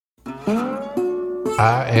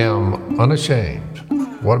I am unashamed.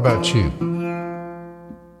 What about you?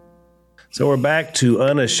 So we're back to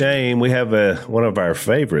Unashamed. We have one of our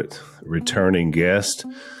favorite returning guests,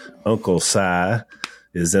 Uncle Si,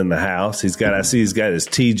 is in the house. He's got his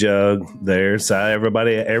tea jug there. Si,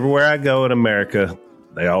 everybody, everywhere I go in America,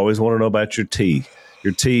 they always want to know about your tea.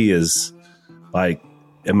 Your tea is like,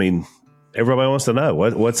 I mean, everybody wants to know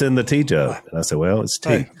what's in the tea jug. And I said, well, it's tea.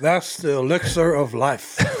 Hey, that's the elixir of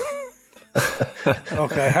life.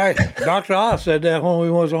 Okay, hey, Dr. Oz said that when we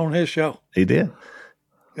was on his show. He did.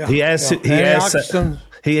 Yeah, He asked.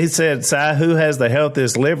 He said, "Si, who has the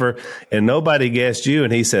healthiest liver?" And nobody guessed you.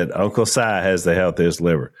 And he said, "Uncle Si has the healthiest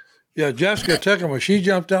liver." Yeah, Jessica took him. When she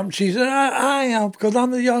jumped up and she said, "I am because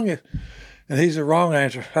I'm the youngest." And he's the wrong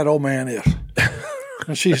answer. That old man is.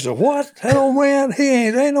 And she said, "What? That old man? He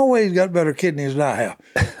ain't. There ain't no way he's got better kidneys than I have."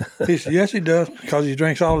 He said, "Yes, he does because he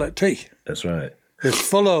drinks all that tea. That's right. It's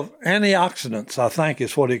full of antioxidants. I think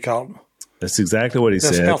is what he called them. That's exactly what he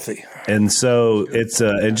That's said. healthy." And so it's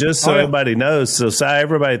and just so everybody knows, so Si,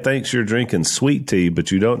 everybody thinks you're drinking sweet tea,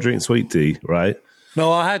 but you don't drink sweet tea, right?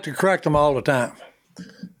 No, I had to correct them all the time.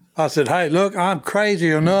 I said, "Hey, look, I'm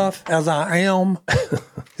crazy enough as I am.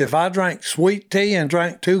 If I drank sweet tea and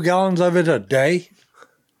drank 2 gallons of it a day,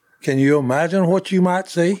 can you imagine what you might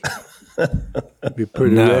see?" It'd be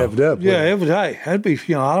pretty revved up. Yeah, it was. Hey, that'd be.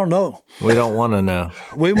 I don't know. We don't want to know.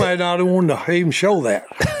 We may not want to even show that.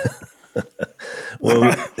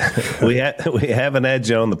 Well, we haven't had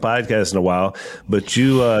you on the podcast in a while, but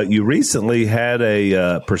you recently had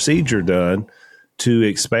a procedure done to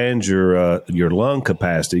expand your lung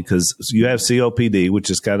capacity because you have COPD,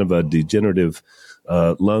 which is kind of a degenerative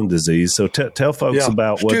lung disease. So tell folks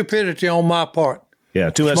about stupidity on my part.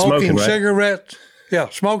 Yeah, too much smoking, right? Cigarettes. Yeah,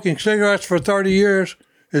 smoking cigarettes for 30 years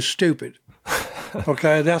is stupid.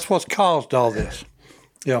 Okay, that's what's caused all this.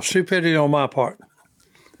 Yeah, stupidity on my part.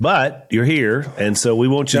 But you're here, and so we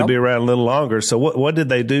want you to be around a little longer. So what did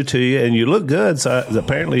they do to you? And you look good, so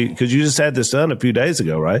apparently, because you just had this done a few days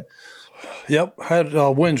ago, right? Yep, had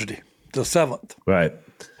Wednesday, the 7th. Right.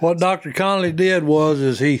 What Dr. Connolly did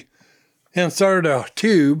is he inserted a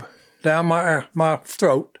tube down my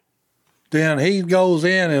throat. Then he goes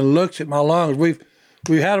in and looks at my lungs.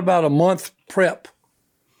 We had about a month prep.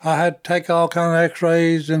 I had to take all kind of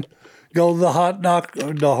X-rays and go to the heart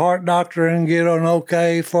doctor, and get an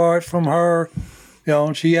okay for it from her. You know,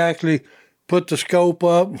 and she actually put the scope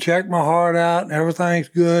up and checked my heart out, and everything's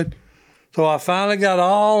good. So I finally got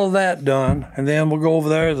all of that done, and then we'll go over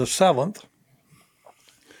there the 7th.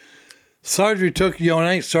 Surgery took, it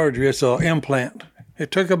ain't surgery, it's an implant. It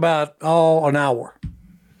took about an hour.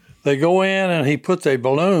 They go in and he puts a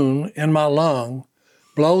balloon in my lung,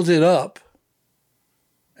 blows it up.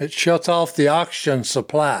 It shuts off the oxygen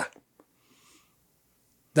supply.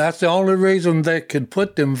 That's the only reason they could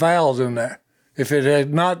put them valves in there. If it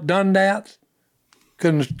had not done that,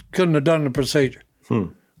 couldn't have done the procedure.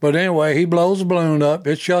 But anyway, he blows the balloon up.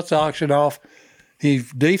 It shuts the oxygen off. He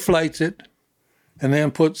deflates it and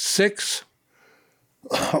then puts 6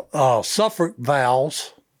 Suffolk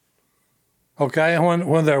valves. Okay, and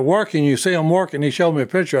when they're working, you see them working. He showed me a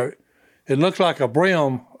picture of it. It looks like a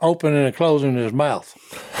brim opening and closing his mouth.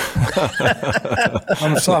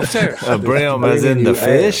 I'm serious. A brim as in the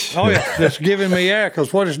fish? Oh, yeah. It's giving me air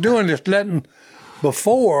because what it's doing is letting,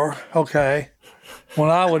 before, when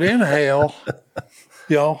I would inhale,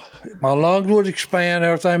 my lungs would expand,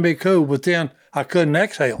 everything would be cool, but then I couldn't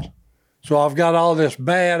exhale. So I've got all this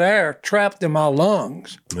bad air trapped in my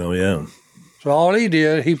lungs. Oh, yeah. So all he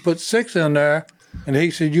did, he put 6 in there, and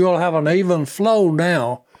he said, you'll have an even flow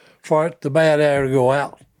now for the bad air to go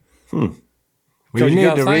out. Well, you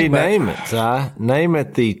need to rename it, Si. Name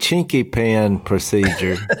it the Chinky Pan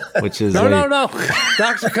procedure, which is No.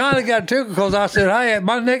 Dr. Conley got took because I said, hey,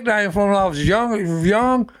 my nickname when I was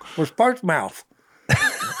young was Perch Mouth.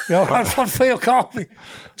 That's what Phil called me.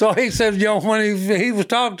 So he said, when he was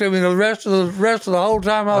talking to me the rest of the whole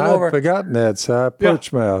time I was over. I'd forgotten that, Si.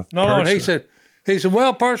 Perch Mouth. No, and he said,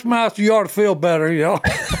 well, Perch Mouth, you ought to feel better,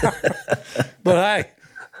 But hey,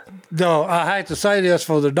 no, I hate to say this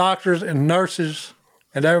for the doctors and nurses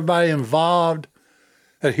and everybody involved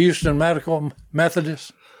at Houston Medical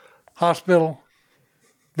Methodist Hospital.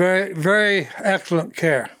 Very, very excellent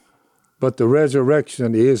care. But the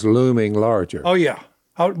resurrection is looming larger. Oh, yeah.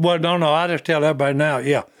 Well, no, I just tell everybody now,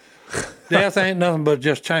 yeah. Death ain't nothing but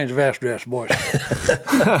just change vest dress, boys. Hey.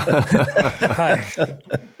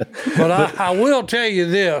 But I will tell you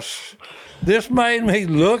this. This made me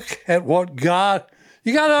look at what God...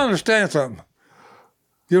 You got to understand something.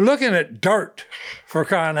 You're looking at dirt, for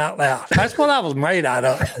crying out loud. That's what I was made out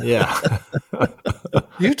of. Yeah.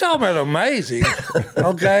 You talking about amazing,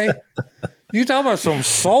 okay? You talking about some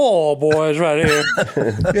soil boys right here.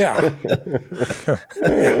 Yeah.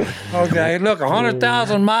 Okay, look,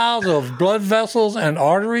 100,000 miles of blood vessels and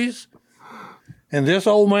arteries in this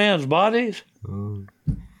old man's bodies. You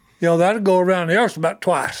know, that'll go around the earth about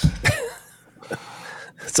twice.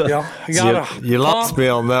 So, you lost me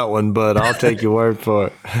on that one, but I'll take your word for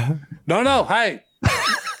it. No, hey.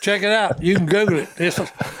 Check it out. You can Google it.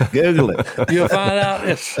 Google it. You'll find out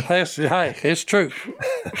it's true.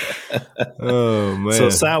 Oh man! So,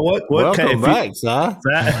 Si, what welcome back,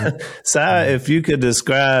 Si, if you could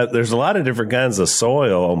describe, there's a lot of different kinds of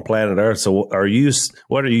soil on planet Earth. So,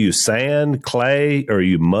 what are you? Sand, clay, or are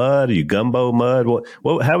you mud? Are you gumbo mud?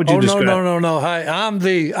 What? How would you describe? No. Hey, I'm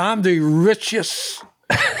the richest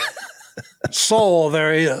soil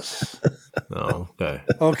there is. Oh, okay.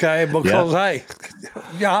 Okay, because hey,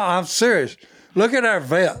 I'm serious. Look at our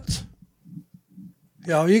vets.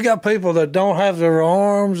 You know, you got people that don't have their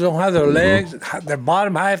arms, don't have their legs, their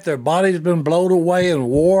bottom half, their body's been blown away in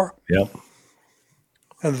war. Yep.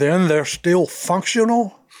 And then they're still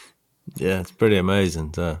functional. Yeah, it's pretty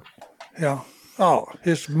amazing. Yeah. Oh,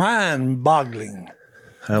 it's mind-boggling.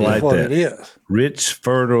 I like what that. It is. Rich,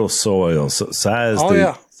 fertile soil. So size.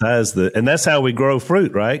 And that's how we grow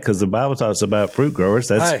fruit, right? Because the Bible talks about fruit growers.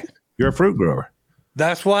 You're a fruit grower.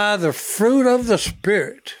 That's why the fruit of the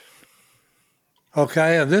Spirit.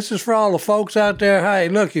 Okay, and this is for all the folks out there. Hey,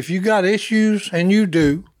 look, if you got issues, and you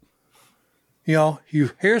do, you know,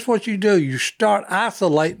 here's what you do. You start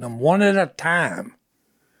isolating them one at a time.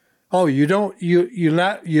 Oh, you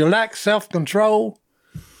lack self-control?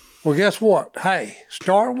 Well, guess what? Hey,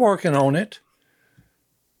 start working on it.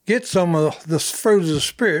 Get some of the fruit of the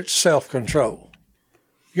Spirit, self-control.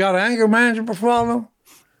 You got an anger management problem?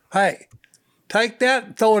 Hey, take that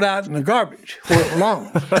and throw it out in the garbage where it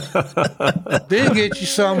belongs. Then get you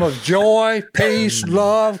some of joy, peace,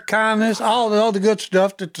 love, kindness, all the other good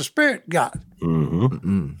stuff that the Spirit got.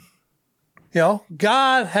 Mm-hmm. You know,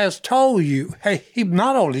 God has told you, hey, he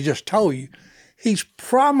not only just told you, he's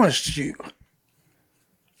promised you.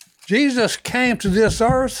 Jesus came to this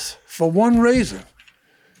earth for one reason,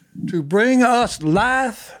 to bring us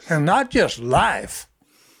life, and not just life,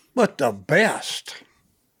 but the best.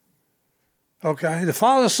 Okay? The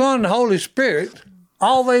Father, Son, and the Holy Spirit,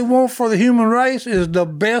 all they want for the human race is the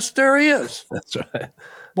best there is. That's right.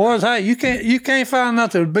 Boys, hey, you can't find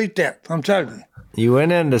nothing to beat that, I'm telling you. You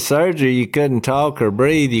went into surgery, you couldn't talk or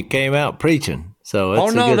breathe, you came out preaching. So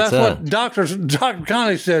it's a good sign. What Dr.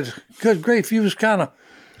 Conley said. Good grief, he was kind of,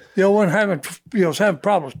 wasn't having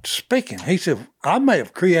problems speaking. He said, I may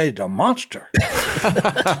have created a monster.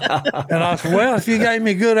 And I said, well, if you gave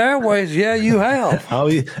me good airways, yeah, you have.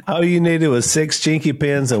 All you needed was 6 chinky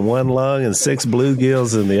pins in one lung and 6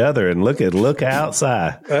 bluegills in the other, and look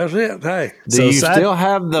outside. That's it. Hey, do you still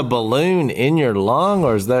have the balloon in your lung,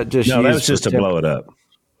 or is that just no? That was just to blow it up.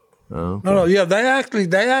 Oh, okay. No. Yeah, they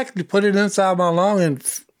actually put it inside my lung and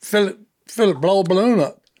fill it, blow a balloon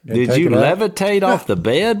up. Did you levitate off the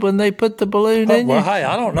bed when they put the balloon in you? Well, hey,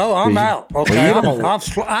 I don't know. I'm out. Okay,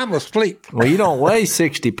 I'm asleep. Well, you don't weigh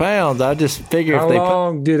 60 pounds. I just figure How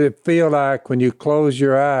long did it feel like when you closed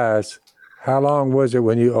your eyes? How long was it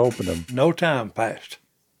when you opened them? No time passed.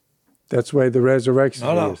 That's the way the resurrection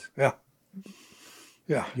is.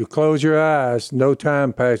 Yeah. You close your eyes, no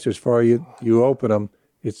time passes for you. You open them,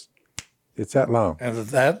 it's that long.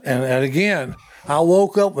 And again, I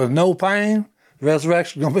woke up with no pain.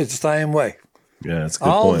 Resurrection going to be the same way. Yeah, that's a good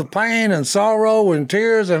all point. The pain and sorrow and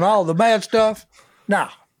tears and all the bad stuff. Nah.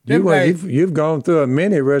 You've gone through a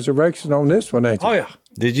mini resurrection on this one, ain't you? Oh, yeah.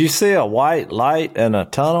 Did you see a white light in a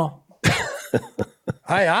tunnel?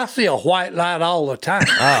 Hey, I see a white light all the time.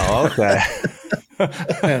 Oh, okay.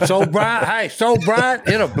 And so bright,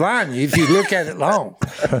 it'll blind you if you look at it long.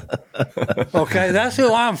 Okay, that's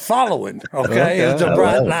who I'm following. Okay, it's a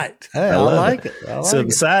bright light. Hey, I like it. So,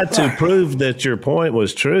 decide to prove that your point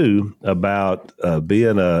was true about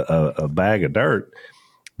being a bag of dirt.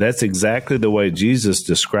 That's exactly the way Jesus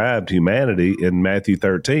described humanity in Matthew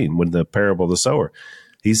 13 when the parable of the sower.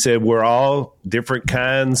 He said we're all different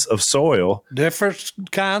kinds of soil. Different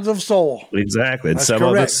kinds of soil. Exactly. And That's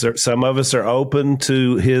some of us are open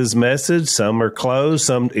to his message. Some are closed.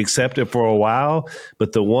 Some accept it for a while.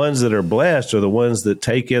 But the ones that are blessed are the ones that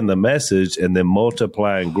take in the message and then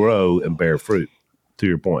multiply and grow and bear fruit, to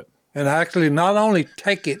your point. And actually not only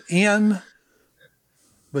take it in,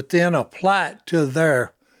 but then apply it to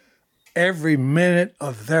their every minute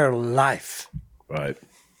of their life. Right.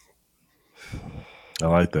 I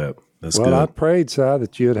like that. That's good. Well, I prayed, Si,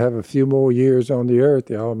 that you'd have a few more years on the earth,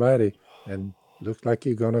 the Almighty, and looks like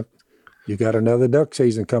you're You got another duck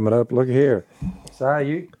season coming up. Look here. Sorry,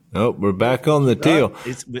 you. Oh, we're back on the teal.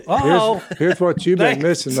 Here's what you've been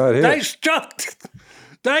missing right here.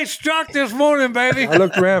 They struck this morning, baby. I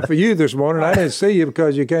looked around for you this morning. I didn't see you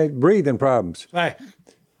because you can't breathing problems. Hey,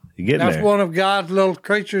 that's there. One of God's little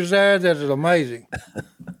creatures there that is amazing.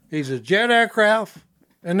 He's a jet aircraft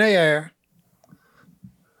in the air.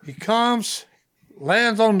 He comes,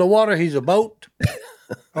 lands on the water. He's a boat.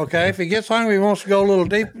 Okay, if he gets hungry, he wants to go a little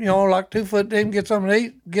deep, like 2 foot deep, get something to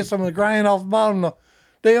eat, get some of the grain off the bottom of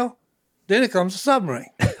the deal. Then it comes a submarine.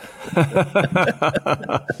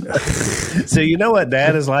 So you know what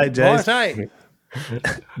Dad is like, Jason?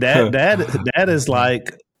 Dad is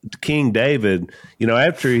like King David.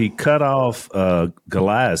 After he cut off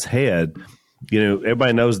Goliath's head,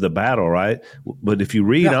 everybody knows the battle, right? But if you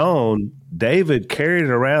read on, David carried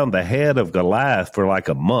around the head of Goliath for like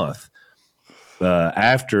a month.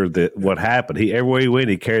 After what happened, everywhere he went,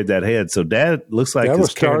 he carried that head. So Dad looks like that was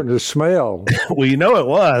starting to smell. Well, it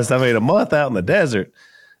was. I mean, a month out in the desert,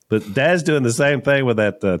 but Dad's doing the same thing with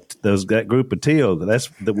that group of teal.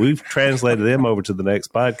 We've translated them over to the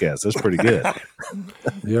next podcast. That's pretty good.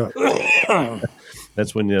 Yeah,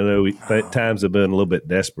 that's when times have been a little bit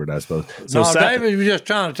desperate, I suppose. So David was just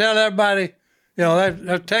trying to tell everybody,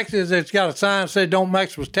 that Texas, it's got a sign that says "Don't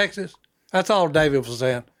mix with Texas." That's all David was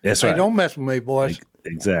saying. That's right. Hey, don't mess with me, boys.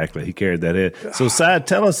 Exactly. He carried that head. So, Si,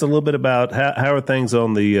 tell us a little bit about how are things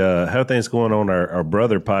on how are things going on our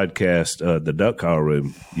brother podcast, the Duck Call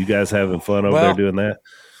Room. You guys having fun over there doing that?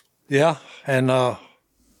 Yeah, and the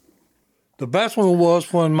best one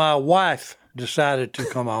was when my wife decided to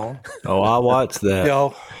come on. Oh, I watched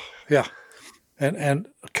that. Yeah, and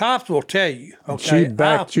cops will tell you. Okay, she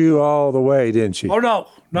backed you all the way, didn't she? Oh no.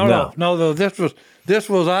 This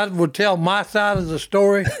was I would tell my side of the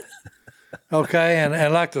story. Okay,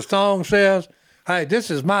 and like the song says, hey,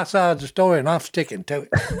 this is my side of the story, and I'm sticking to it.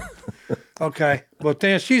 Okay, but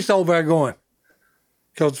then she's over there going,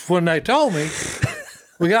 because when they told me,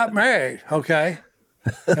 we got married, okay,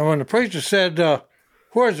 and when the preacher said,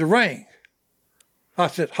 where's the ring? I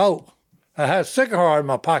said, I had a cigar in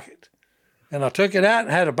my pocket, and I took it out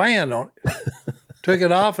and had a band on it. Took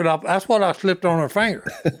it off, and that's what I slipped on her finger.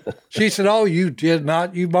 She said, oh, you did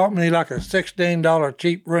not. You bought me like a $16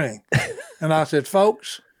 cheap ring. And I said,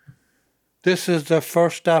 folks, this is the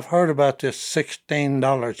first I've heard about this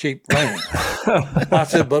 $16 cheap ring. I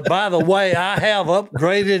said, but by the way, I have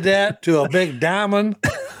upgraded that to a big diamond.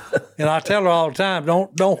 And I tell her all the time,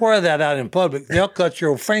 don't wear that out in public. They'll cut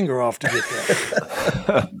your finger off to get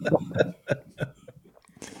that.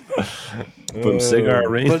 From cigar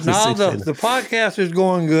rings. But now the podcast is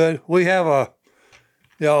going good. We have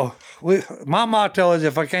my motto is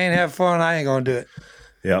if I can't have fun, I ain't going to do it.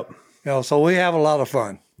 Yep. So we have a lot of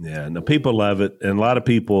fun. Yeah, and the people love it. And a lot of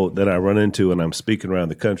people that I run into when I'm speaking around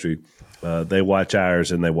the country, they watch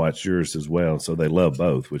ours and they watch yours as well. So they love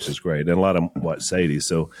both, which is great. And a lot of them watch Sadie's.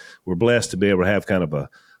 So we're blessed to be able to have kind of a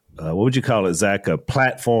what would you call it, Zach? A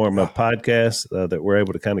platform of podcasts that we're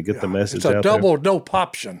able to kind of get the message out there. It's a double dope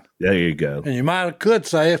option. There you go. And you could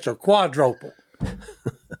say it's a quadruple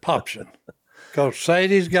option. Because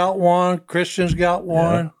Sadie's got one, Christian's got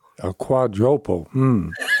one. Yeah. A quadruple.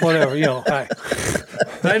 Whatever, hey.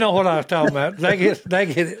 They know what I was talking about. They get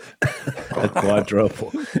it. A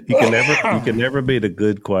quadruple. You can never beat a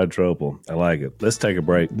good quadruple. I like it. Let's take a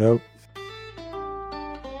break. Nope.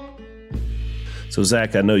 So,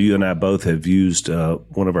 Zach, I know you and I both have used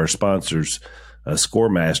one of our sponsors,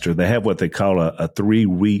 Scoremaster. They have what they call a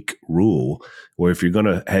 3-week rule, where if you're going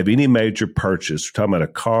to have any major purchase, we're talking about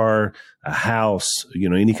a car, a house,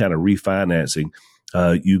 any kind of refinancing,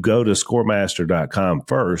 you go to scoremaster.com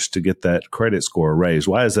first to get that credit score raised.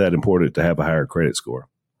 Why is that important to have a higher credit score?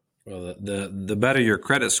 Well, the better your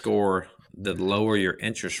credit score, the lower your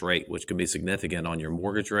interest rate, which can be significant on your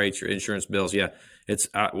mortgage rates, your insurance bills. Yeah, it's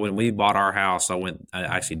when we bought our house, I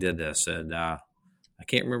actually did this, and I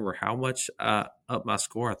can't remember how much up my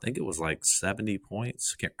score. I think it was like 70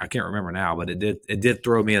 points. I can't remember now, but it did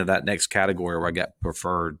throw me into that next category where I got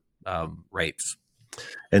preferred rates.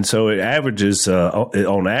 And so it averages,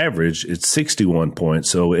 on average, it's 61 points.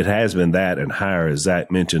 So it has been that and higher, as Zach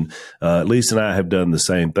mentioned. Lisa and I have done the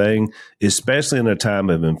same thing, especially in a time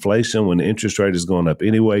of inflation when the interest rate is going up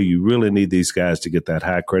anyway. You really need these guys to get that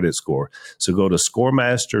high credit score. So go to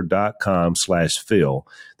scoremaster.com/Phil.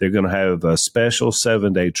 They're going to have a special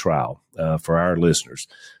 7-day trial for our listeners.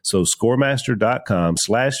 So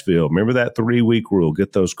scoremaster.com/Phil. Remember that 3-week rule.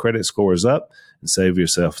 Get those credit scores up and save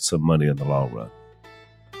yourself some money in the long run.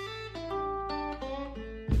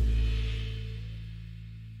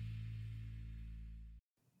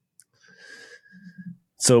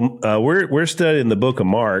 So we're studying the book of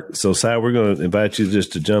Mark. So, Si, we're going to invite you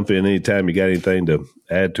just to jump in anytime you got anything to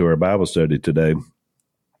add to our Bible study today.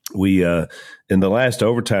 We in the last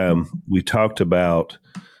overtime we talked about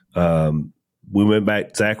Zach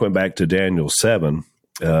went back to Daniel 7,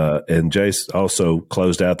 and Jace also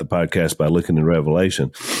closed out the podcast by looking in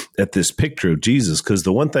Revelation at this picture of Jesus, because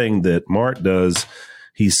the one thing that Mark does,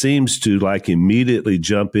 he seems to like immediately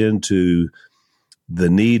jump into the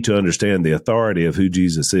need to understand the authority of who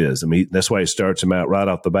Jesus is. I mean, that's why he starts him out right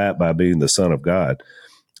off the bat by being the Son of God.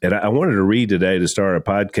 And I wanted to read today to start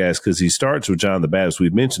our podcast because he starts with John the Baptist.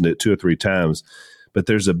 We've mentioned it 2 or 3 times, but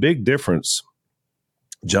there's a big difference.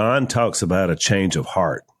 John talks about a change of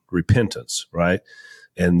heart, repentance, right?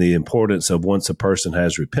 And the importance of once a person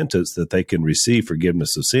has repentance, that they can receive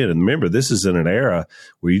forgiveness of sin. And remember, this is in an era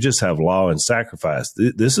where you just have law and sacrifice.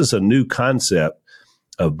 This is a new concept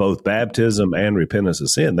of both baptism and repentance of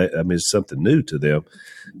sin. It's something new to them.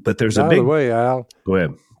 But there's a big... By the way, Al. Go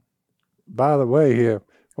ahead. By the way, here,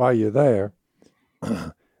 while you're there,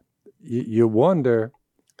 you wonder,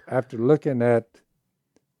 after looking at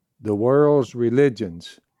the world's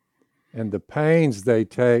religions and the pains they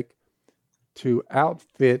take to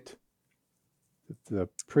outfit the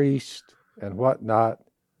priest and whatnot,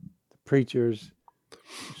 the preachers,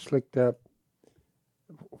 slicked up,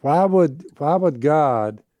 why would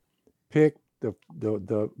God pick the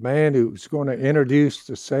man who's going to introduce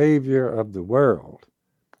the Savior of the world?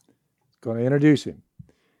 Going to introduce him.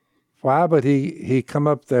 Why would he come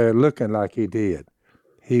up there looking like he did?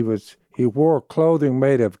 He wore clothing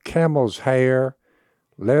made of camel's hair,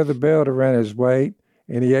 leather belt around his waist,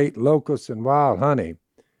 and he ate locusts and wild honey.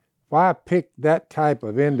 Why pick that type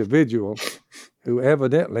of individual who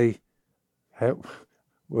evidently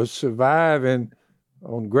was surviving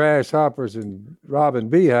on grasshoppers and robbing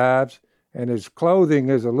beehives, and his clothing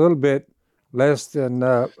is a little bit less than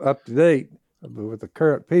up to date with the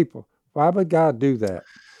current people? Why would God do that?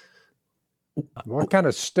 What kind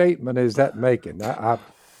of statement is that making?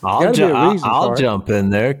 I'll jump in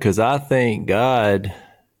there because I think God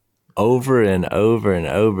over and over and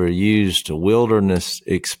over used wilderness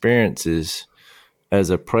experiences as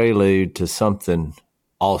a prelude to something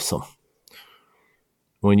awesome.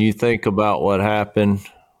 When you think about what happened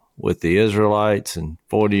with the Israelites and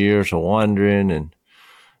 40 years of wandering, and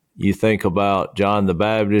you think about John the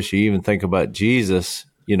Baptist, you even think about Jesus,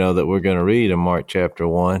 that we're going to read in Mark chapter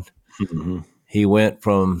 1. Mm-hmm. He went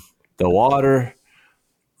from the water,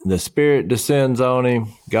 the Spirit descends on him.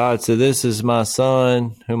 God said, "This is my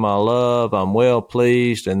Son, whom I love. I'm well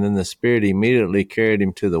pleased." And then the Spirit immediately carried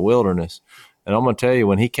him to the wilderness. And I'm going to tell you,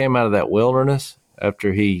 when he came out of that wilderness,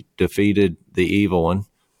 after he defeated the evil one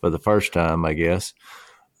for the first time, I guess,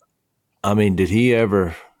 did he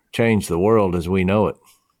ever change the world as we know it?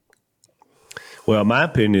 Well, my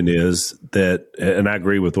opinion is that, and I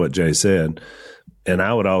agree with what Jay said, and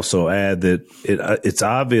I would also add that it's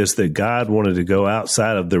obvious that God wanted to go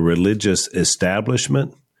outside of the religious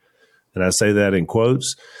establishment, and I say that in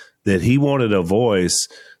quotes, that he wanted a voice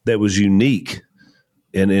that was unique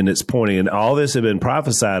in its pointing. And all this had been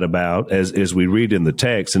prophesied about as we read in the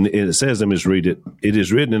text, and it says, let me just read it. It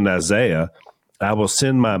is written in Isaiah, "I will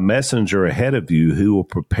send my messenger ahead of you who will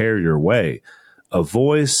prepare your way. A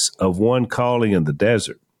voice of one calling in the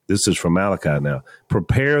desert." This is from Malachi now.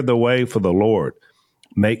 "Prepare the way for the Lord.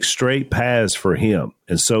 Make straight paths for him."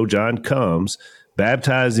 And so John comes,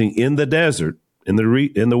 baptizing in the desert, in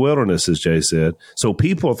the wilderness, as Jay said. So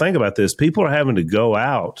people, think about this. People are having to go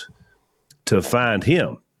out to find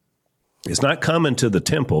him. It's not coming to the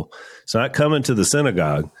temple. It's not coming to the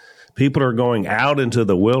synagogue. People are going out into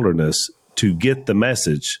the wilderness to get the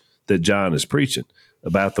message that John is preaching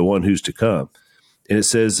about the one who's to come. And it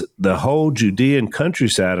says, the whole Judean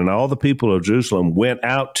countryside and all the people of Jerusalem went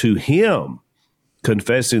out to him,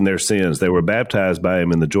 confessing their sins. They were baptized by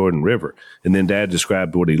him in the Jordan River. And then Dad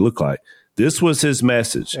described what he looked like. This was his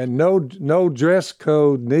message. And no dress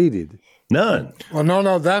code needed. None. Well,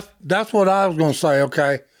 no, that's what I was going to say,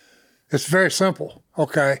 okay? It's very simple,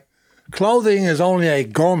 okay? Clothing is only a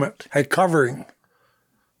garment, a covering,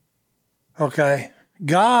 okay?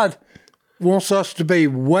 God wants us to be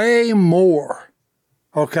way more.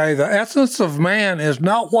 Okay, the essence of man is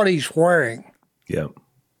not what he's wearing. Yeah.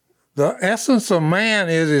 The essence of man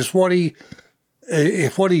is what he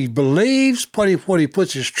believes, what he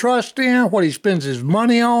puts his trust in, what he spends his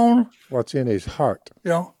money on. What's in his heart.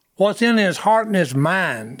 What's in his heart and his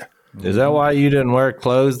mind. Is that why you didn't wear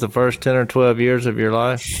clothes the first 10 or 12 years of your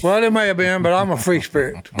life? Well, it may have been, but I'm a free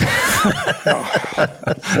spirit.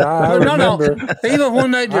 I remember even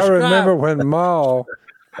when they describe... I remember when Ma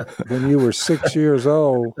when you were 6 years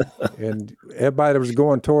old, and everybody was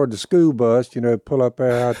going toward the school bus, pull up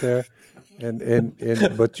there out there, and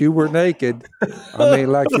but you were naked. I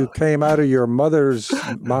mean, like you came out of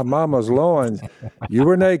my mama's loins. You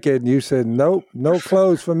were naked, and you said, "Nope, no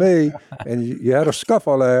clothes for me." And you had a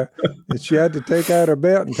scuffle there, and she had to take out her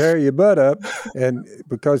belt and tear your butt up, and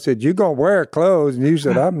because said you're gonna wear clothes, and you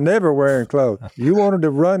said, "I'm never wearing clothes." You wanted to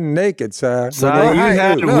run naked, Si. So you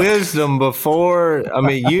had wisdom before. I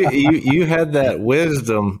mean, you had that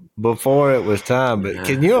wisdom before it was time. But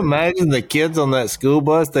can you imagine the kids on that school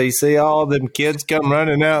bus? They see all them kids come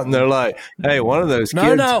running out, and they're like, "Hey, one of those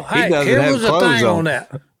kids, Hey, he doesn't here have was the clothes thing on." on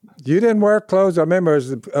that. You didn't wear clothes. I remember it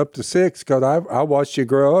was up to 6 because I watched you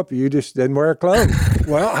grow up. You just didn't wear clothes.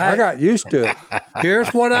 Well, I got used to it. Here's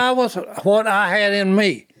what I had in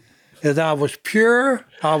me is I was pure,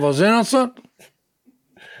 I was innocent.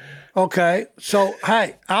 Okay, so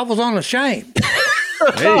hey, I was unashamed.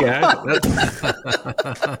 There you go.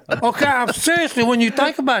 Okay, I'm seriously when you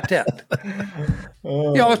think about that.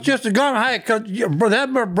 It's just a gun. Hey, cause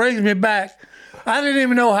that brings me back. I didn't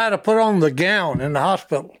even know how to put on the gown in the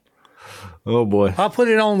hospital. Oh boy! I put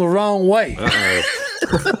it on the wrong way.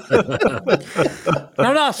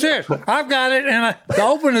 No, serious. I've got it, and the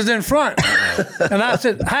open is in front. And I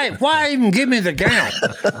said, "Hey, why even give me the gown?"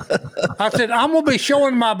 I said, "I'm gonna be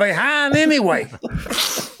showing my behind anyway."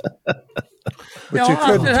 But you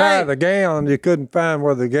couldn't tie the gown. You couldn't find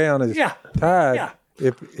where the gown is tied. Yeah.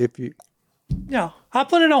 If you. Yeah, I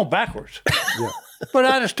put it on backwards. Yeah. But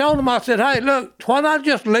I just told him, I said, "Hey, look, why not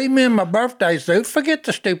just leave me in my birthday suit? Forget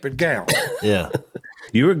the stupid gown." Yeah.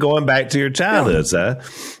 You were going back to your childhood, Si.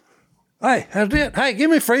 Hey, that's it. Hey,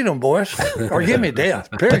 give me freedom, boys, or give me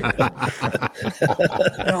death, period.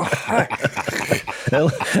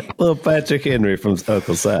 Little Patrick Henry from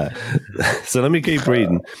Uncle Si. So let me keep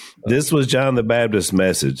reading. This was John the Baptist's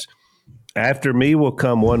message. After me will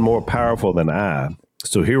come one more powerful than I.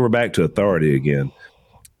 So here we're back to authority again.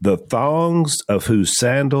 The thongs of whose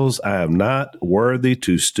sandals I am not worthy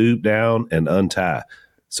to stoop down and untie.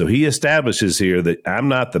 So he establishes here that I'm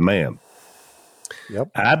not the man. Yep.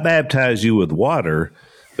 I baptize you with water,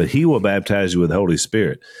 but he will baptize you with the Holy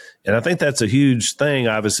Spirit. And I think that's a huge thing,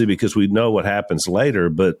 obviously, because we know what happens later.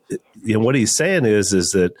 But what he's saying is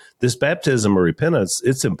that this baptism of repentance,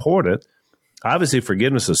 it's important. Obviously,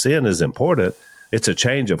 forgiveness of sin is important. It's a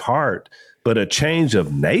change of heart, but a change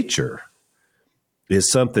of nature is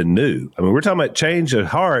something new. I mean, we're talking about change of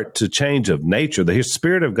heart to change of nature. The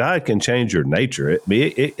Spirit of God can change your nature.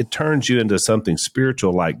 It turns you into something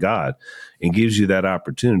spiritual like God and gives you that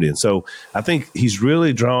opportunity. And so I think he's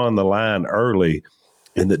really drawing the line early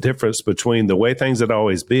in the difference between the way things had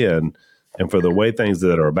always been and for the way things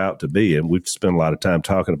that are about to be. And we've spent a lot of time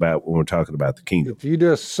talking about when we're talking about the kingdom. If you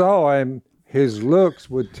just saw him, his looks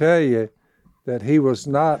would tell you that he was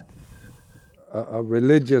not a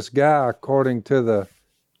religious guy according to the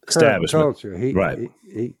current culture.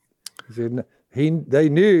 They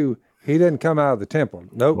knew he didn't come out of the temple.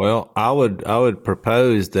 Nope. Well, I would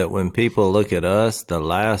propose that when people look at us, the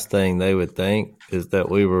last thing they would think is that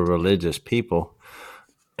we were religious people.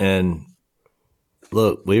 And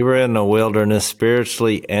look, we were in the wilderness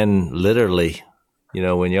spiritually and literally,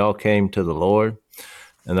 when y'all came to the Lord.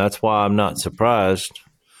 And that's why I'm not surprised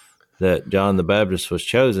that John the Baptist was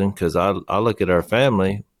chosen, because I look at our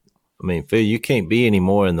family. I mean, Phil, you can't be any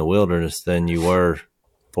more in the wilderness than you were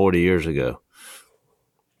 40 years ago.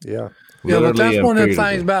 Yeah. Yeah, but that's one of the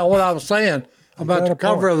things about what I was saying about the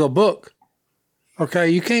cover of the book. Okay,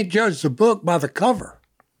 you can't judge the book by the cover.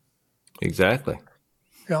 Exactly.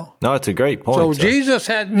 No, it's a great point. So Jesus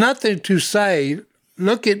had nothing to say,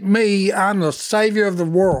 "Look at me, I'm the Savior of the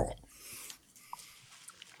world."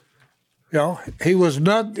 He was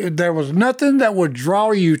not. There was nothing that would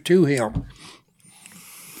draw you to him.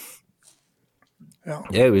 Yeah,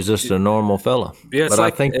 he was just a normal fella. Yeah, but I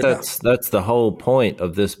think that's the whole point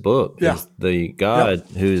of this book. Yeah. Is the God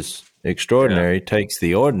who's extraordinary takes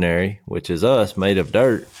the ordinary, which is us, made of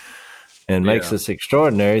dirt, and makes us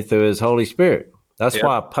extraordinary through His Holy Spirit. That's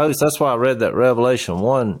why That's why I read that Revelation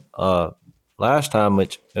 1 last time,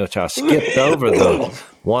 which I skipped over the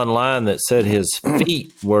one line that said his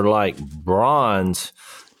feet were like bronze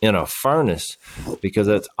in a furnace, because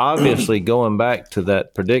that's obviously going back to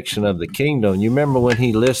that prediction of the kingdom. You remember when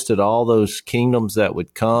he listed all those kingdoms that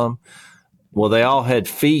would come? Well, they all had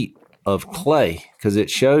feet of clay, because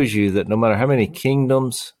it shows you that no matter how many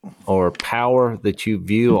kingdoms or power that you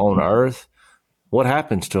view on earth, what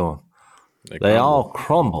happens to them? They all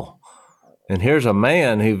crumble. And here's a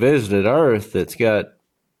man who visited earth that's got,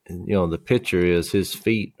 the picture is his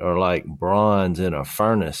feet are like bronze in a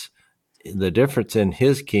furnace. the difference in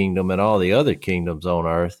his kingdom and all the other kingdoms on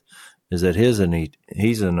earth is that he's an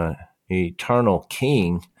eternal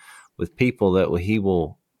king with people that he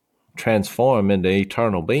will transform into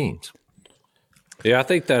eternal beings. Yeah, I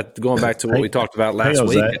think that going back to what we talked about last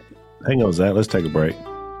week. Hang on, Zach. Let's take a break.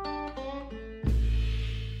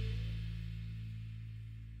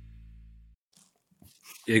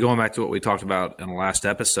 Yeah, going back to what we talked about in the last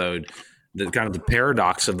episode, the kind of the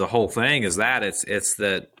paradox of the whole thing is that it's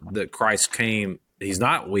that Christ came. He's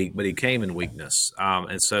not weak, but he came in weakness.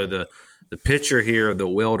 And so the picture here of the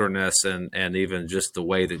wilderness and even just the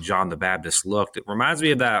way that John the Baptist looked, it reminds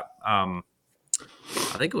me of that. I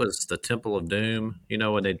think it was the Temple of Doom. You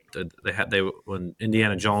know, when when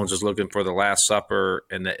Indiana Jones was looking for the Last Supper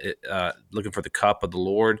and looking for the cup of the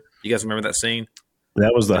Lord. You guys remember that scene?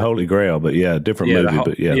 That was the Holy Grail, but different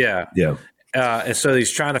movie. And so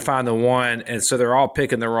he's trying to find the one, and so they're all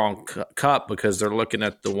picking the wrong cup because they're looking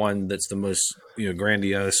at the one that's the most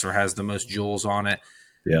grandiose or has the most jewels on it.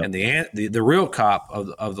 Yeah. And the real cup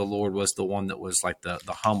of the Lord was the one that was like the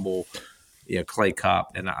humble clay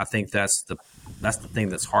cup. And I think that's the thing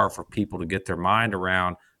that's hard for people to get their mind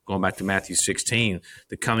around. Going back to Matthew 16,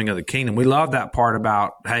 the coming of the kingdom. We love that part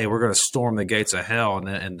about, hey, we're going to storm the gates of hell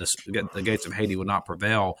and the gates of Hades will not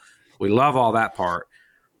prevail. We love all that part.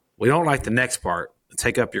 We don't like the next part,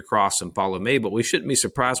 take up your cross and follow me. But we shouldn't be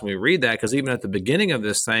surprised when we read that, because even at the beginning of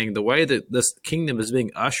this thing, the way that this kingdom is being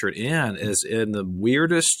ushered in is in the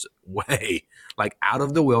weirdest way, like out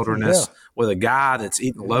of the wilderness with a guy that's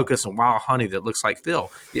eating locusts and wild honey that looks like Phil.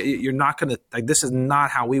 You're not going to, like, this is not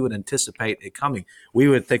how we would anticipate it coming. We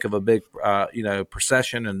would think of a big,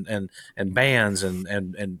 procession and bands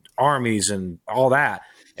and armies and all that.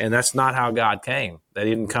 And that's not how God came. They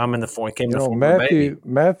didn't come in the form. He came in the form of a baby.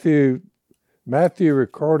 Matthew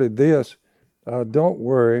recorded this. Don't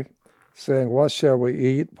worry, saying, "What shall we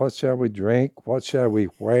eat? What shall we drink? What shall we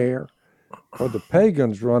wear?" For the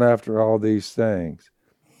pagans run after all these things.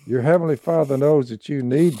 Your heavenly Father knows that you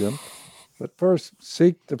need them, but first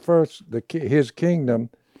seek His kingdom.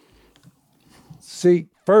 Seek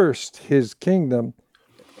first His kingdom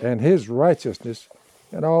and His righteousness,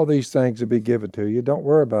 and all these things will be given to you. Don't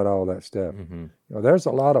worry about all that stuff. Mm-hmm. There's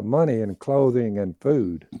a lot of money in clothing and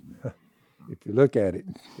food. If you look at it,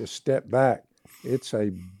 just step back. It's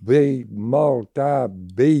a big,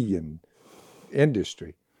 multi-billion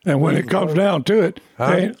industry. And when it comes down to it,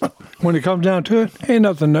 ain't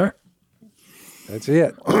nothing there. That's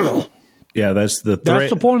it. That's the threat. That's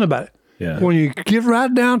the point about it. Yeah. When you get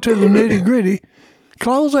right down to the nitty gritty,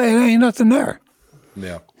 clothes ain't nothing there.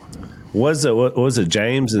 Yeah. Was it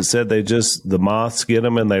James that said the moths get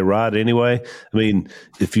them and they rot anyway? I mean,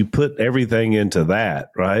 if you put everything into that,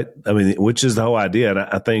 right? I mean, which is the whole idea. And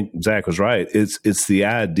I think Zach was right. It's the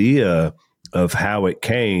idea of how it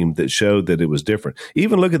came that showed that it was different.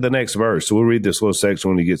 Even look at the next verse. So we'll read this little section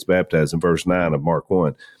when he gets baptized in verse 9 of Mark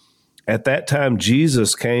 1. At that time,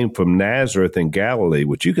 Jesus came from Nazareth in Galilee,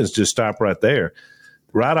 which you can just stop right there.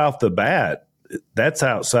 Right off the bat, that's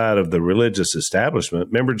outside of the religious establishment.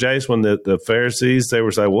 Remember, Jace, when the Pharisees, they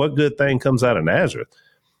were saying, what good thing comes out of Nazareth?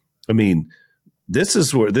 I mean, this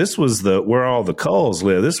was where all the cults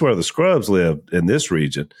live. This is where the scrubs live in this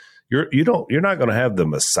region. You're not going to have the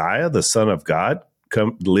Messiah, the Son of God,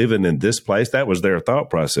 come living in this place. That was their thought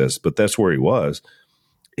process, but that's where he was.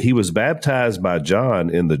 He was baptized by John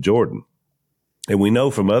in the Jordan. And we know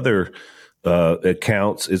from other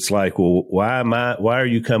accounts, it's like, well, why are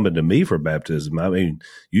you coming to me for baptism? I mean,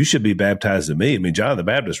 you should be baptized in me. I mean, John the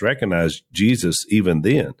Baptist recognized Jesus even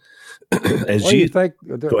then. Do you think?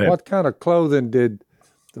 What kind of clothing did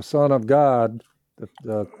the Son of God,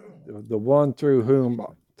 the one through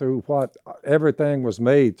what everything was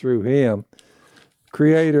made through him,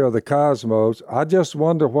 creator of the cosmos? I just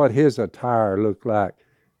wonder what his attire looked like.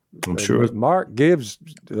 I'm sure Mark gives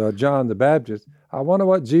John the Baptist. I wonder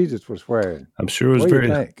what Jesus was wearing. I'm sure it was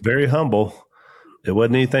very, very humble. It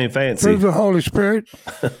wasn't anything fancy. Through the Holy Spirit.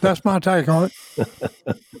 That's my take on it.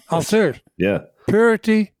 I'm serious. Yeah.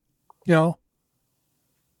 Purity, I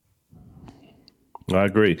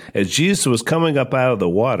agree. As Jesus was coming up out of the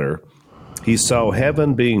water, he saw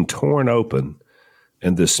heaven being torn open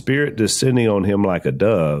and the Spirit descending on him like a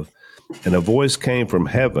dove. And a voice came from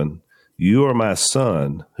heaven, "You are my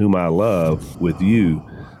Son, whom I love. With you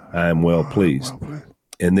I am well pleased."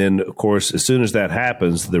 And then, of course, as soon as that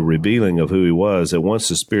happens, the revealing of who he was, and once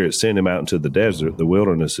the Spirit sent him out into the desert, the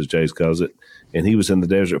wilderness, as Jace calls it, and he was in the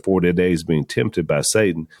desert 40 days being tempted by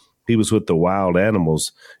Satan. He was with the wild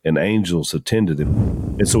animals, and angels attended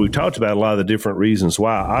him. And so we've talked about a lot of the different reasons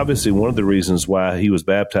why. Obviously, one of the reasons why he was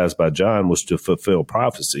baptized by John was to fulfill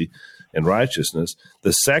prophecy. and righteousness.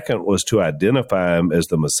 The second was to identify him as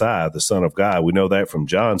the Messiah, the Son of God. We know that from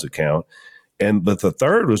John's account. But the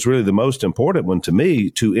third was really the most important one to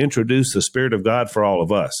me, to introduce the Spirit of God for all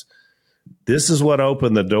of us. This is what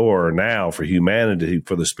opened the door now for humanity,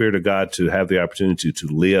 for the Spirit of God to have the opportunity to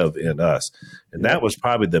live in us. And that was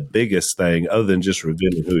probably the biggest thing, other than just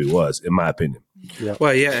revealing who he was, in my opinion. Yeah.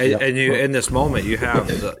 Well, yeah, and you in this moment you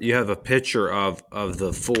have a picture of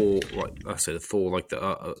the full, like I say, the full, like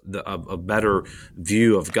a better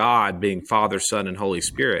view of God being Father, Son, and Holy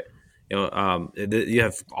Spirit. You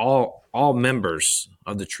have all members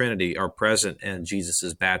of the Trinity are present in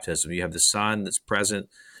Jesus's baptism. You have the Son that's present.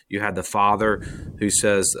 You have the Father who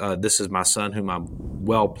says, "This is my Son, whom I'm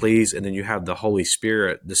well pleased," and then you have the Holy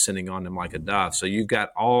Spirit descending on him like a dove. So you've got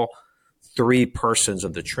all three persons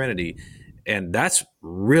of the Trinity. And that's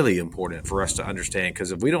really important for us to understand,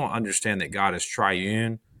 because if we don't understand that God is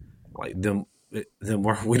triune, like then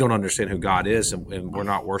we don't understand who God is, and we're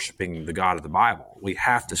not worshiping the God of the Bible. We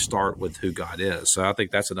have to start with who God is. So I think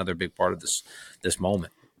that's another big part of this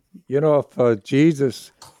moment. If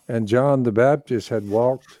Jesus and John the Baptist had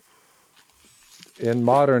walked in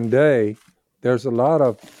modern day, there's a lot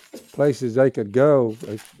of places they could go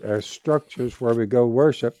as structures where we go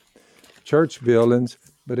worship, church buildings.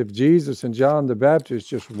 But if Jesus and John the Baptist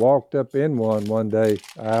just walked up in one day,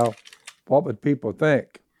 Al, what would people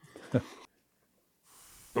think?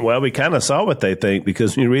 Well, we kind of saw what they think,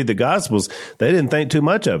 because when you read the Gospels, they didn't think too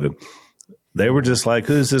much of him. They were just like,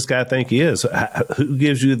 who does this guy think he is? Who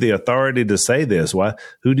gives you the authority to say this? Why?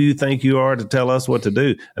 Who do you think you are to tell us what to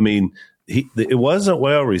do? I mean, it wasn't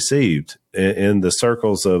well received in the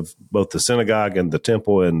circles of both the synagogue and the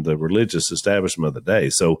temple and the religious establishment of the day.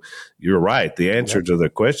 So you're right. The answer to the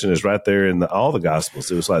question is right there in all the Gospels.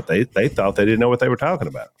 It was like they thought they didn't know what they were talking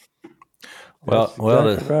about. Well,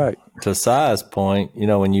 right. To Si's point,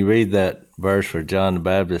 when you read that verse where John the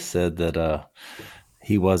Baptist said that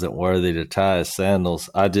he wasn't worthy to tie his sandals,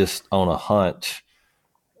 I just, on a hunch,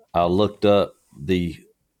 I looked up the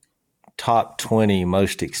top 20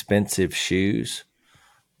 most expensive shoes,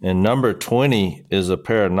 and number 20 is a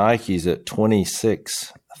pair of Nikes at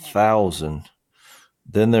 $26,000.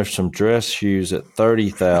 Then there's some dress shoes at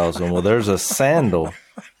 $30,000. Well, there's a sandal,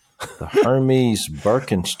 the Hermes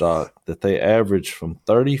Birkenstock, that they average from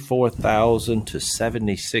 $34,000 to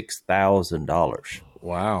 $76,000.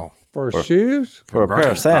 Wow. For shoes? For a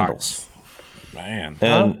pair of sandals. Man.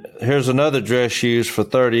 And here's another dress shoes for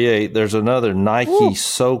 $38,000. There's another Nike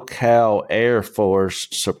SoCal Air Force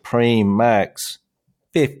Supreme Max,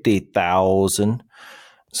 $50,000.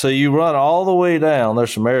 So you run all the way down.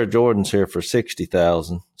 There's some Air Jordans here for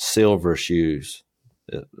 $60,000, silver shoes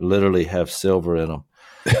that literally have silver in them.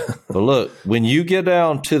 But look, when you get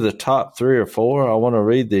down to the top 3 or 4, I want to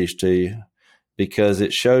read these to you, because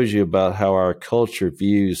it shows you about how our culture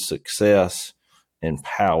views success and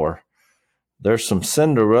power. There's some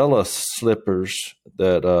Cinderella slippers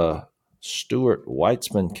that Stuart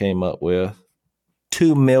Weitzman came up with.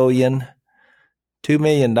 $2 million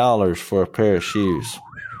for a pair of shoes.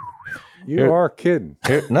 You are kidding.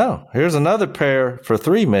 Here's another pair for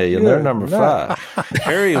 $3 million. They're number 5.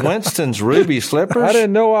 Harry Winston's ruby slippers. I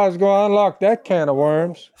didn't know I was going to unlock that can of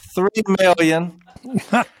worms. $3 million.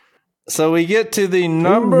 So we get to the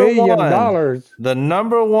number $2 million. The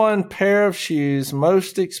number one pair of shoes,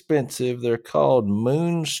 most expensive. They're called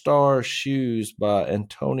Moonstar shoes by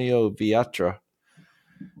Antonio Vietra.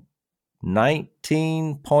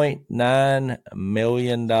 $19.9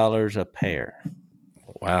 million a pair.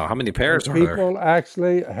 Wow. How many pairs are there? People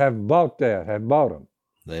actually have bought them.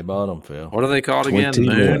 They bought them, Phil. What are they called again?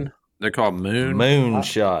 Moon? They're called Moon?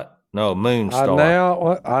 Moonshot. No,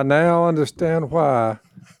 Moonstar. I now understand why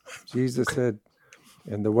Jesus said,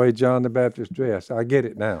 in the way John the Baptist dressed. I get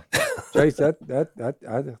it now. Chase, I You're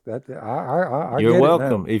get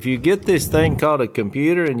welcome. It now. If you get this thing called a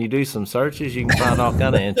computer and you do some searches, you can find all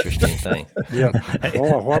kind of interesting things. Yeah.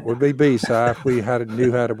 Boy, what would we be, Si, if we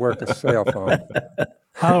knew how to work a cell phone?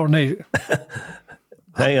 I don't need it.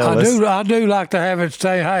 Hang on. I do like to have it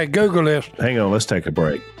say, hey, Google this. Hang on. Let's take a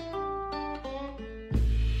break.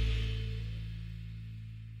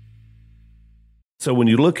 So when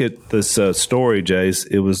you look at this story, Jace,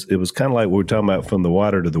 it was kind of like we were talking about, from the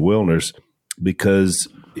water to the wilderness, because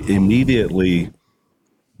immediately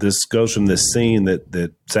this goes from this scene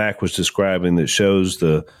that Zach was describing that shows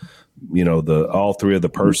the all three of the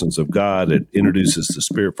persons of God. It introduces the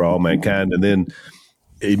Spirit for all mankind, and then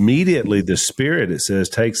immediately the Spirit, it says,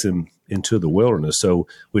 takes him into the wilderness. So,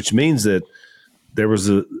 which means that there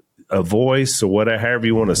was a voice, or whatever, however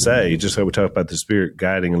you want to say, just like we talked about the Spirit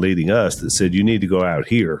guiding and leading us, that said, you need to go out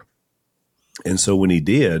here. And so when he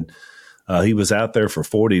did, He was out there for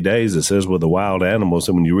 40 days, it says, with the wild animals.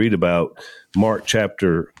 And when you read about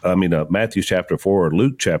Matthew chapter 4 or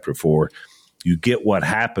Luke chapter 4, you get what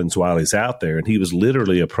happens while he's out there. And he was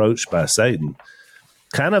literally approached by Satan.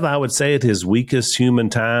 Kind of, I would say, at his weakest human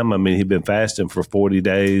time. I mean, he'd been fasting for 40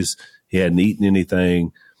 days. He hadn't eaten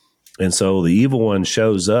anything. And so the evil one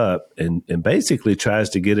shows up and basically tries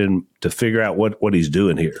to get him to figure out what he's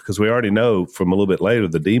doing here. Because we already know from a little bit later,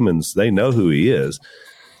 the demons, they know who he is,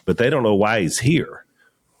 but they don't know why he's here.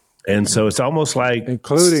 And so it's almost like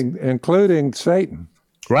including Satan.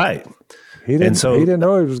 Right. He didn't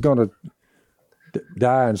know he was going to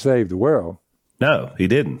die and save the world. No, he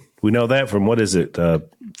didn't. We know that from, what is it,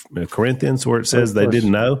 Corinthians, where it says they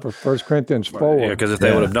didn't know? 1 Corinthians 4. Yeah, because if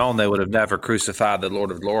they would have known, they would have never crucified the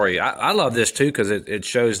Lord of glory. I love this, too, because it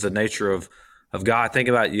shows the nature of God. Think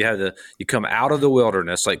about it. You come out of the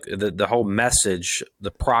wilderness, like the whole message,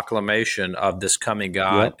 the proclamation of this coming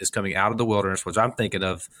God is coming out of the wilderness, which I'm thinking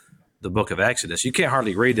of the book of Exodus. You can't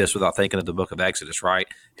hardly read this without thinking of the book of Exodus, right?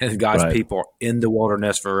 And God's people in the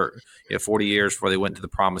wilderness for 40 years before they went to the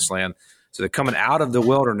promised land. So they're coming out of the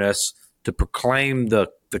wilderness to proclaim the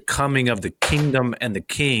coming of the kingdom and the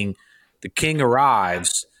king. The king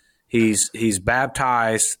arrives. He's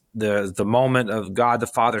baptized. The moment of God the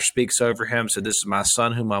Father speaks over him. So this is my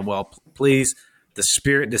son whom I'm well pleased. The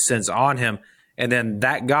Spirit descends on him. And then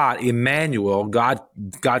that God, Emmanuel, God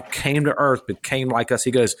came to earth, became like us.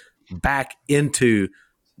 He goes back into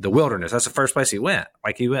the wilderness. That's the first place he went.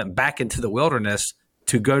 Like he went back into the wilderness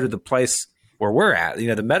to go to the place where we're at.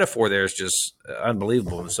 The metaphor there is just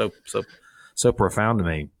unbelievable and so profound to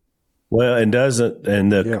me. Well, and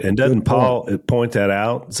doesn't Paul point that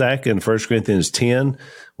out, Zach, in 1 Corinthians 10,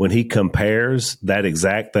 when he compares that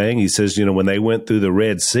exact thing? He says, when they went through the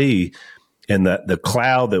Red Sea and the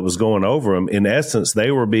cloud that was going over them, in essence,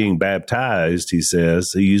 they were being baptized, he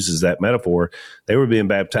says. He uses that metaphor. They were being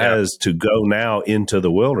baptized to go now into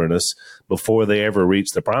the wilderness before they ever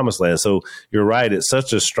reached the promised land. So you're right. It's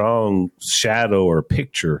such a strong shadow or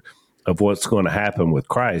picture of what's going to happen with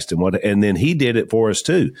Christ and then he did it for us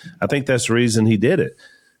too. I think that's the reason he did it.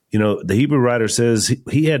 The Hebrew writer says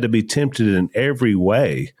he had to be tempted in every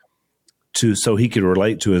way so he could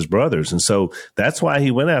relate to his brothers. And so that's why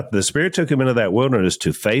he went out. The Spirit took him into that wilderness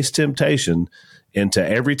to face temptation. And to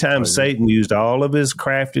every time Satan used all of his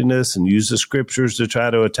craftiness and used the scriptures to try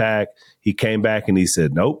to attack, he came back and he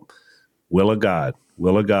said, nope, will of God,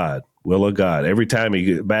 will of God, will of God. Every time he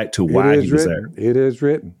get back to why he was there. It is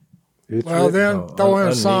written. Then throw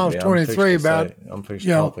in Psalms 23 about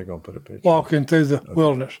walking through the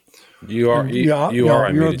wilderness. Your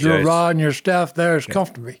rod and your staff there is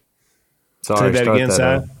comfortable. Sorry, say that again,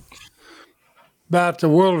 Si. About the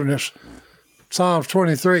wilderness, Psalms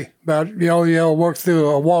 23. About you'll walk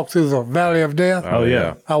through the valley of death. Oh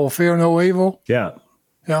yeah, I will fear no evil. Yeah,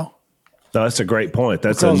 No, that's a great point.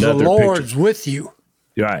 That's because another the Lord's picture. with you.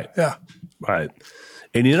 Right. Yeah. Right.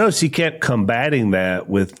 And you notice he kept combating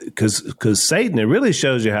that because Satan, it really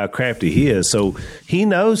shows you how crafty he is. So he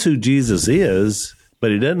knows who Jesus is,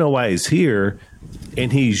 but he doesn't know why he's here.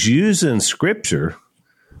 And he's using scripture,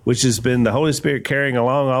 which has been the Holy Spirit carrying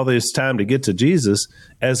along all this time to get to Jesus,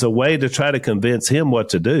 as a way to try to convince him what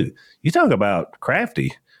to do. You talk about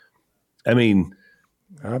crafty. I mean,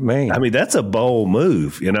 that's a bold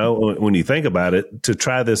move, when you think about it, to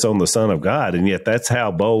try this on the Son of God. And yet that's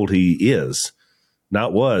how bold he is.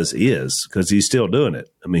 Not is, because he's still doing it.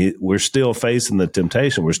 I mean, we're still facing the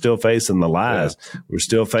temptation. We're still facing the lies. Yeah. We're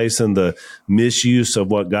still facing the misuse of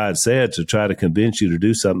what God said to try to convince you to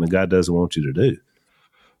do something God doesn't want you to do.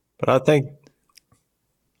 But I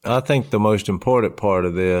think the most important part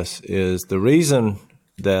of this is the reason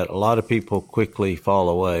that a lot of people quickly fall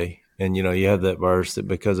away. And, you have that verse that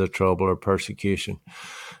because of trouble or persecution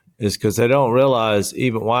is because they don't realize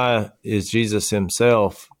even why is Jesus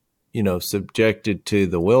himself subjected to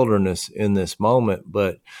the wilderness in this moment,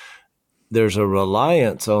 but there's a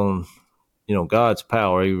reliance on, God's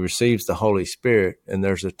power. He receives the Holy Spirit, and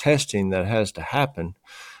there's a testing that has to happen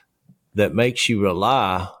that makes you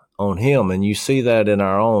rely on him. And you see that in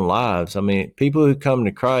our own lives. I mean, people who come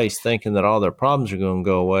to Christ thinking that all their problems are going to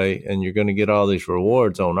go away and you're going to get all these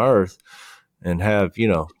rewards on earth and have,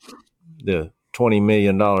 the $20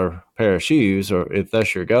 million pair of shoes, or if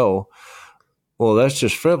that's your goal, well, that's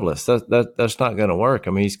just frivolous. That's not going to work. I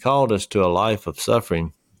mean, he's called us to a life of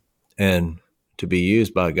suffering and to be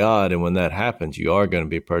used by God. And when that happens, you are going to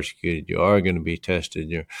be persecuted. You are going to be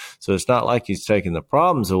tested. So it's not like he's taking the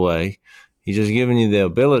problems away. He's just giving you the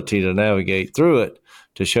ability to navigate through it,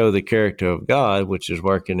 to show the character of God, which is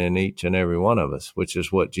working in each and every one of us, which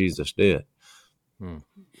is what Jesus did.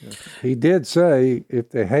 He did say, if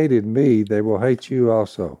they hated me, they will hate you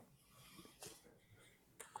also.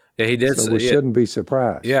 Yeah, he did. So we shouldn't be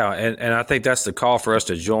surprised. Yeah, and I think that's the call for us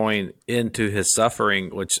to join into his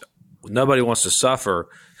suffering, which nobody wants to suffer.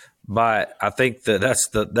 But I think that's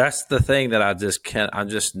the thing that I'm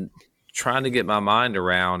just trying to get my mind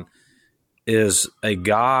around, is a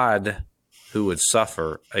God who would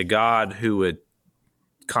suffer, a God who would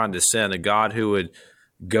condescend, a God who would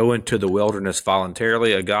go into the wilderness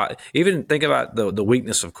voluntarily, a God. Even think about the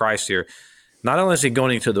weakness of Christ here. Not only is he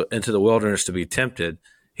going into the wilderness to be tempted,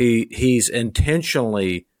 he's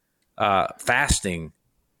intentionally fasting,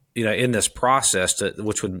 in this process,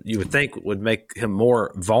 which you would think would make him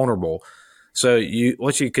more vulnerable. So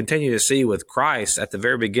what you continue to see with Christ at the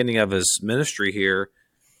very beginning of his ministry here,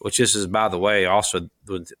 which is, by the way, also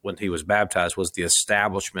when he was baptized, was the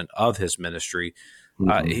establishment of his ministry.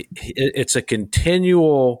 Mm-hmm. It's a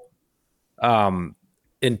continual,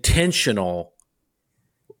 intentional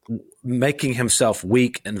making himself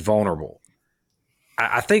weak and vulnerable.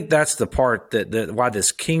 I think that's the part that why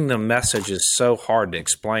this kingdom message is so hard to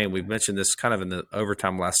explain. We've mentioned this kind of in the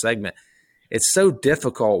overtime last segment. It's so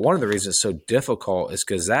difficult. One of the reasons it's so difficult is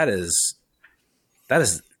because that is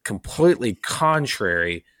completely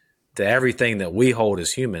contrary to everything that we hold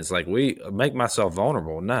as humans. Like, we make myself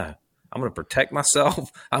vulnerable. No, I'm going to protect myself.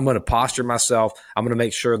 I'm going to posture myself. I'm going to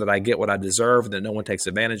make sure that I get what I deserve and that no one takes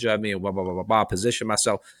advantage of me, and blah, blah, blah, blah, blah, position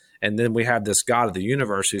myself. And then we have this God of the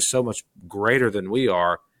universe who's so much greater than we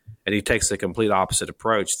are, and he takes the complete opposite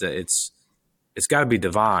approach. That it's got to be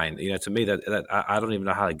divine. To me, that I don't even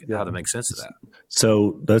know how to make sense of that.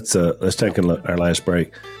 So let's take our last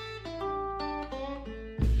break.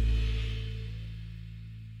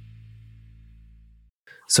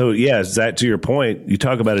 So, yeah, Zach, to your point, you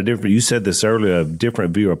talk about you said this earlier, a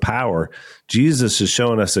different view of power. Jesus is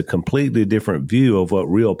showing us a completely different view of what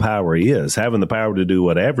real power is, having the power to do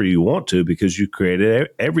whatever you want to because you created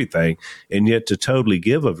everything, and yet to totally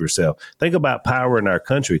give of yourself. Think about power in our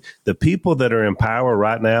country. The people that are in power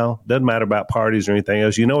right now, doesn't matter about parties or anything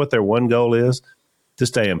else, you know what their one goal is? To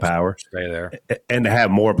stay in power. Stay there. And to have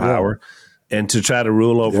more power. Yeah. And to try to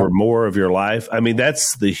rule over more of your life. I mean,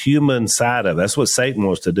 that's the human side of it. That's what Satan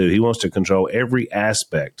wants to do. He wants to control every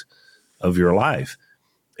aspect of your life.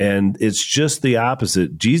 And it's just the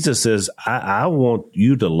opposite. Jesus says, I want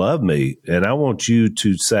you to love me, and I want you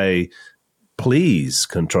to say, please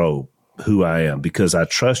control who I am, because I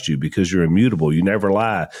trust you, because you're immutable. You never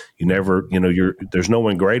lie. You never, there's no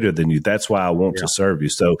one greater than you. That's why I want to serve you.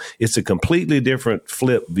 So it's a completely different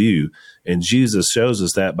flip view. And Jesus shows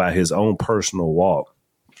us that by his own personal walk.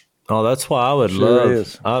 Oh, that's why I would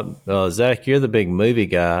love, Zach, you're the big movie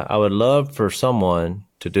guy. I would love for someone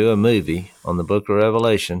to do a movie on the book of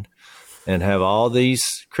Revelation and have all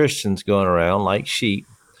these Christians going around like sheep,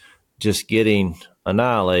 just getting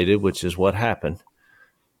annihilated, which is what happened.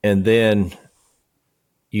 And then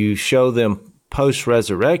you show them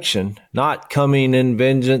post-resurrection, not coming in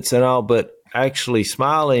vengeance and all, but actually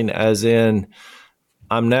smiling as in,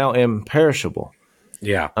 I'm now imperishable.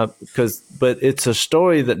 Yeah. But it's a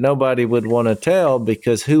story that nobody would want to tell,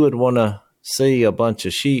 because who would want to see a bunch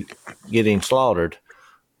of sheep getting slaughtered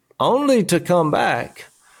only to come back,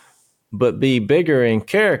 but be bigger in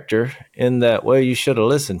character in that way? You should have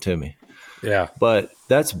listened to me. Yeah. But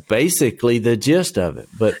that's basically the gist of it.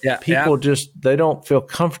 But people they don't feel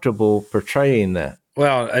comfortable portraying that.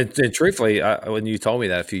 Well, and truthfully, when you told me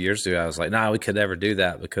that a few years ago, I was like, we could never do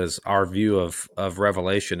that, because our view of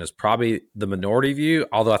Revelation is probably the minority view,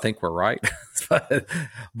 although I think we're right.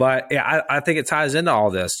 but yeah, I think it ties into all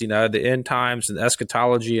this, the end times and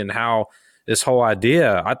eschatology and how this whole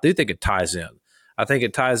idea, I do think it ties in. I think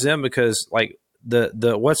it ties in because, like,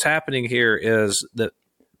 the what's happening here is that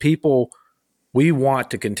people, we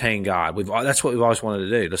want to contain God. That's what we've always wanted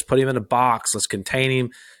to do. Let's put him in a box. Let's contain him.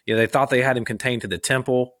 They thought they had him contained to the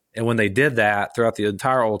temple. And when they did that throughout the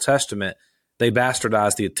entire Old Testament, they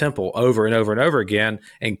bastardized the temple over and over and over again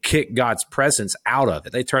and kicked God's presence out of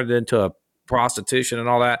it. They turned it into a prostitution and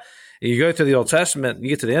all that. And you go through the Old Testament, and you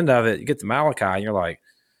get to the end of it, you get to Malachi, and you're like,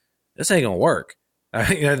 this ain't going to work.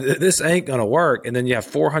 This ain't going to work. And then you have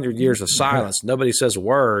 400 years of silence. Nobody says a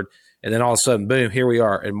word. And then all of a sudden, boom, here we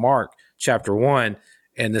are in Mark chapter 1,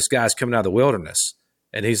 and this guy's coming out of the wilderness,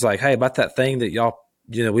 and he's like, hey, about that thing that y'all,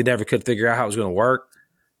 we never could figure out how it was going to work.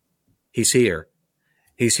 He's here.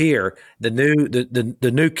 The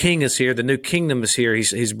new king is here. The new kingdom is here.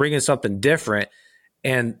 He's bringing something different.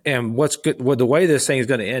 And what's good, the way this thing is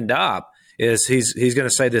going to end up is he's going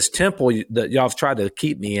to say, this temple that y'all have tried to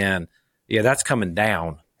keep me in, that's coming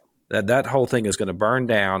down. That whole thing is going to burn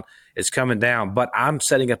down. It's coming down, but I'm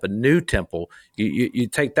setting up a new temple. You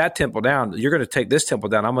take that temple down. You're going to take this temple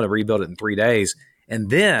down. I'm going to rebuild it in 3 days. And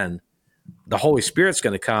then the Holy Spirit's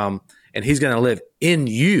going to come and he's going to live in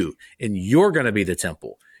you, and you're going to be the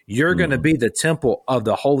temple. You're going to be the temple of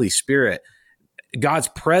the Holy Spirit. God's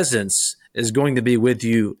presence is going to be with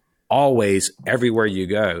you always, everywhere you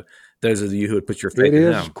go. Those of you who would put your faith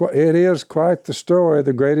in Him. It is quite the story,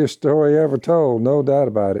 the greatest story ever told, no doubt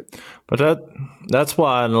about it. But that's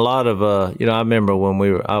why in a lot of, I remember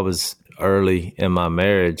when I was early in my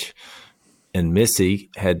marriage, and Missy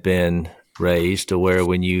had been raised to where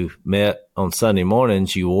when you met on Sunday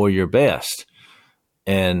mornings, you wore your best.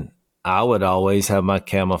 And I would always have my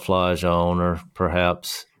camouflage on, or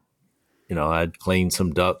perhaps, I'd clean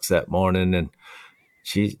some ducks that morning, and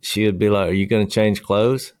she would be like, "Are you going to change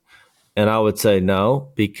clothes?" And I would say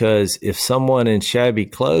no, because if someone in shabby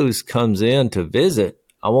clothes comes in to visit,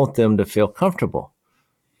 I want them to feel comfortable.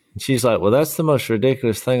 And she's like, "Well, that's the most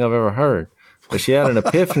ridiculous thing I've ever heard." But she had an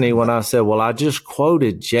epiphany when I said, "Well, I just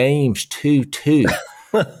quoted James 2:2.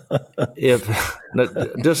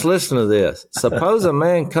 Just listen to this. Suppose a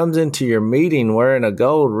man comes into your meeting wearing a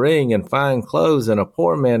gold ring and fine clothes, and a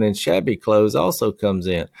poor man in shabby clothes also comes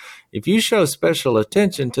in. If you show special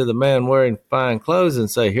attention to the man wearing fine clothes and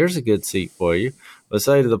say, 'Here's a good seat for you,' but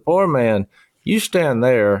say to the poor man, 'You stand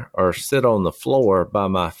there or sit on the floor by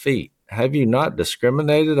my feet,' have you not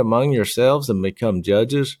discriminated among yourselves and become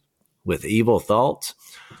judges with evil thoughts?"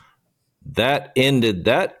 That ended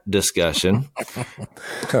that discussion.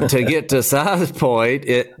 To get to Si's point,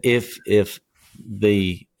 if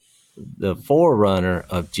the forerunner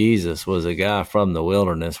of Jesus was a guy from the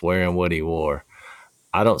wilderness wearing what he wore,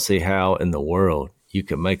 I don't see how in the world you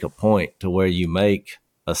can make a point to where you make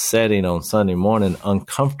a setting on Sunday morning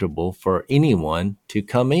uncomfortable for anyone to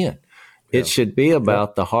come in. It should be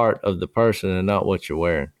about the heart of the person and not what you're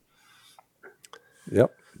wearing.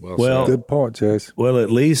 Yep. Well, good point, Chase. Well, at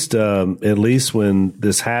least when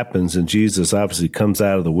this happens and Jesus obviously comes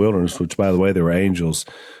out of the wilderness, which, by the way, there were angels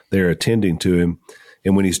there attending to him.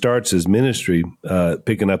 And when he starts his ministry,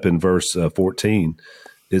 picking up in verse 14,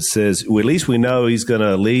 it says, well, at least we know he's going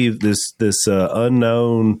to leave this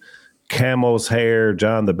unknown camel's hair,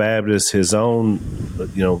 John the Baptist, his own,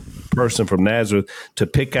 person from Nazareth, to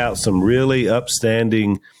pick out some really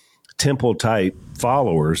upstanding temple type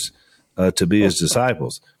followers to be his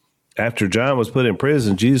disciples. After John was put in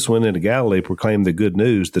prison, Jesus went into Galilee, proclaimed the good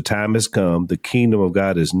news. The time has come. The kingdom of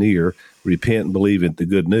God is near. Repent and believe in the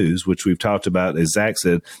good news, which we've talked about. As Zach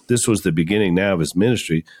said, this was the beginning now of his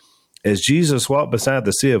ministry. As Jesus walked beside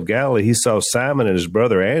the Sea of Galilee, he saw Simon and his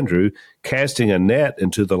brother Andrew casting a net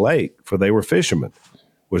into the lake, for they were fishermen.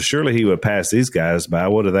 Well, surely he would pass these guys by.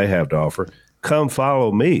 What do they have to offer? Come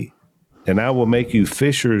follow me, and I will make you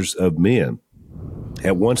fishers of men.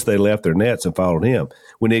 At once they left their nets and followed him.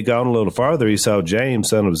 When he had gone a little farther, he saw James,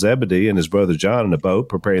 son of Zebedee, and his brother John in a boat,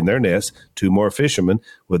 preparing their nets, 2 more fishermen.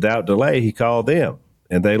 Without delay, he called them,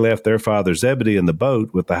 and they left their father Zebedee in the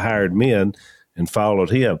boat with the hired men and followed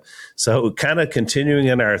him. So kind of continuing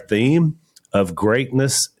in our theme of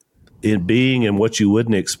greatness in being and what you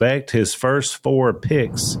wouldn't expect, his first 4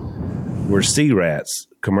 picks were sea rats,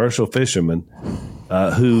 commercial fishermen,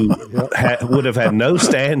 who would have had no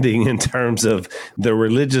standing in terms of the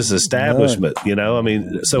religious establishment,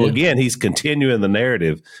 So again, he's continuing the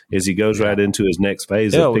narrative as he goes right into his next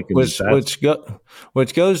phase of picking his shots.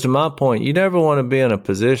 Which goes to my point. You never want to be in a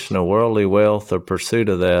position of worldly wealth or pursuit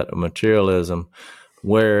of that, of materialism,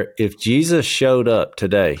 where if Jesus showed up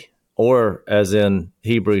today, or as in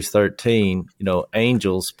Hebrews 13,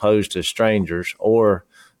 angels posed as strangers, or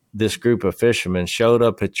this group of fishermen showed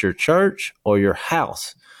up at your church or your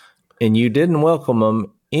house, and you didn't welcome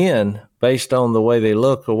them in based on the way they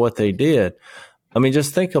look or what they did. I mean,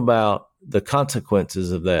 just think about the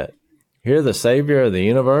consequences of that. Here, the Savior of the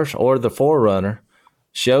universe or the forerunner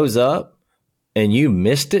shows up and you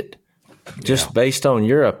missed it just based on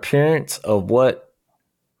your appearance of what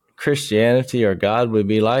Christianity or God would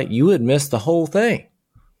be like. You would miss the whole thing.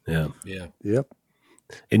 Yeah. Yep.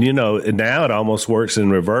 And, now it almost works in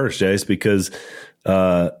reverse, Jace, because,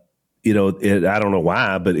 I don't know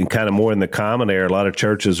why, but in kind of more in the common area, a lot of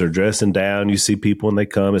churches are dressing down. You see people when they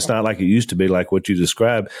come. It's not like it used to be, like what you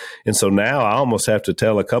described. And so now I almost have to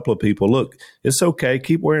tell a couple of people, look, it's okay.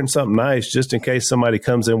 Keep wearing something nice just in case somebody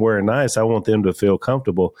comes in wearing nice. I want them to feel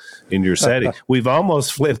comfortable in your setting. We've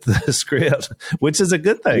almost flipped the script, which is a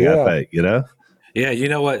good thing, I think, Yeah, you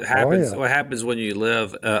know what happens? What happens when you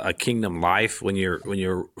live a kingdom life, when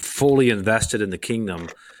you're fully invested in the kingdom,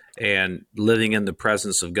 and living in the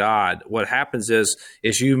presence of God, what happens is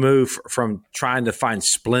you move from trying to find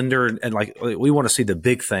splendor and like we want to see the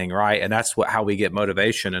big thing, right? And that's how we get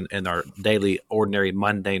motivation in our daily, ordinary,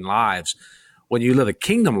 mundane lives. When you live a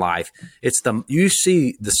kingdom life, you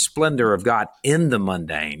see the splendor of God in the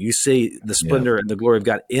mundane. You see the splendor and the glory of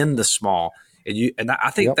God in the small. And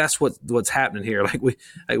I think that's what's happening here. Like we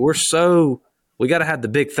got to have the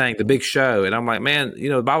big thing, the big show. And I'm like, man,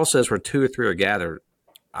 the Bible says where 2 or 3 are gathered,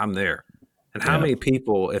 I'm there. And how many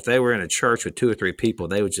people, if they were in a church with 2 or 3 people,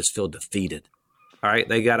 they would just feel defeated. All right,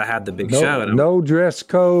 they got to have the big show. No dress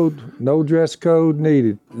code. No dress code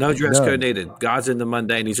needed. No dress code needed. God's in the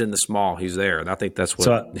mundane. He's in the small. He's there, and I think that's what.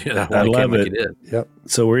 I love it. Yep.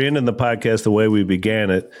 So we're ending the podcast the way we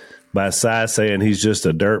began it by Si saying he's just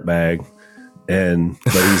a dirtbag,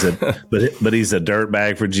 but he's a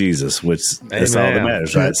dirtbag for Jesus, which that's all that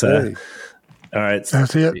matters, right, Si? All right.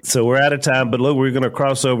 That's it. So we're out of time, but look, we're going to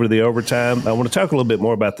cross over to the overtime. I want to talk a little bit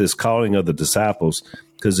more about this calling of the disciples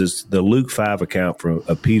because it's the Luke 5 account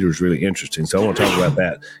of Peter is really interesting. So I want to talk about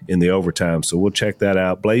that in the overtime. So we'll check that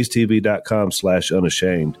out.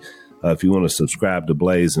 BlazeTV.com/unashamed. If you want to subscribe to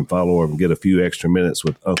Blaze and follow him and get a few extra minutes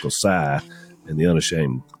with Uncle Si and the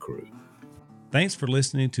Unashamed crew. Thanks for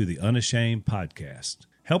listening to the Unashamed podcast.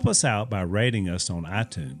 Help us out by rating us on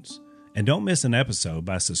iTunes. And don't miss an episode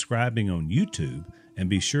by subscribing on YouTube, and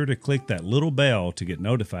be sure to click that little bell to get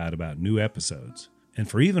notified about new episodes. And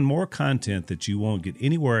for even more content that you won't get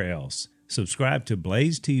anywhere else, subscribe to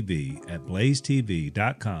Blaze TV at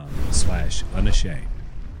blazetv.com/unashamed.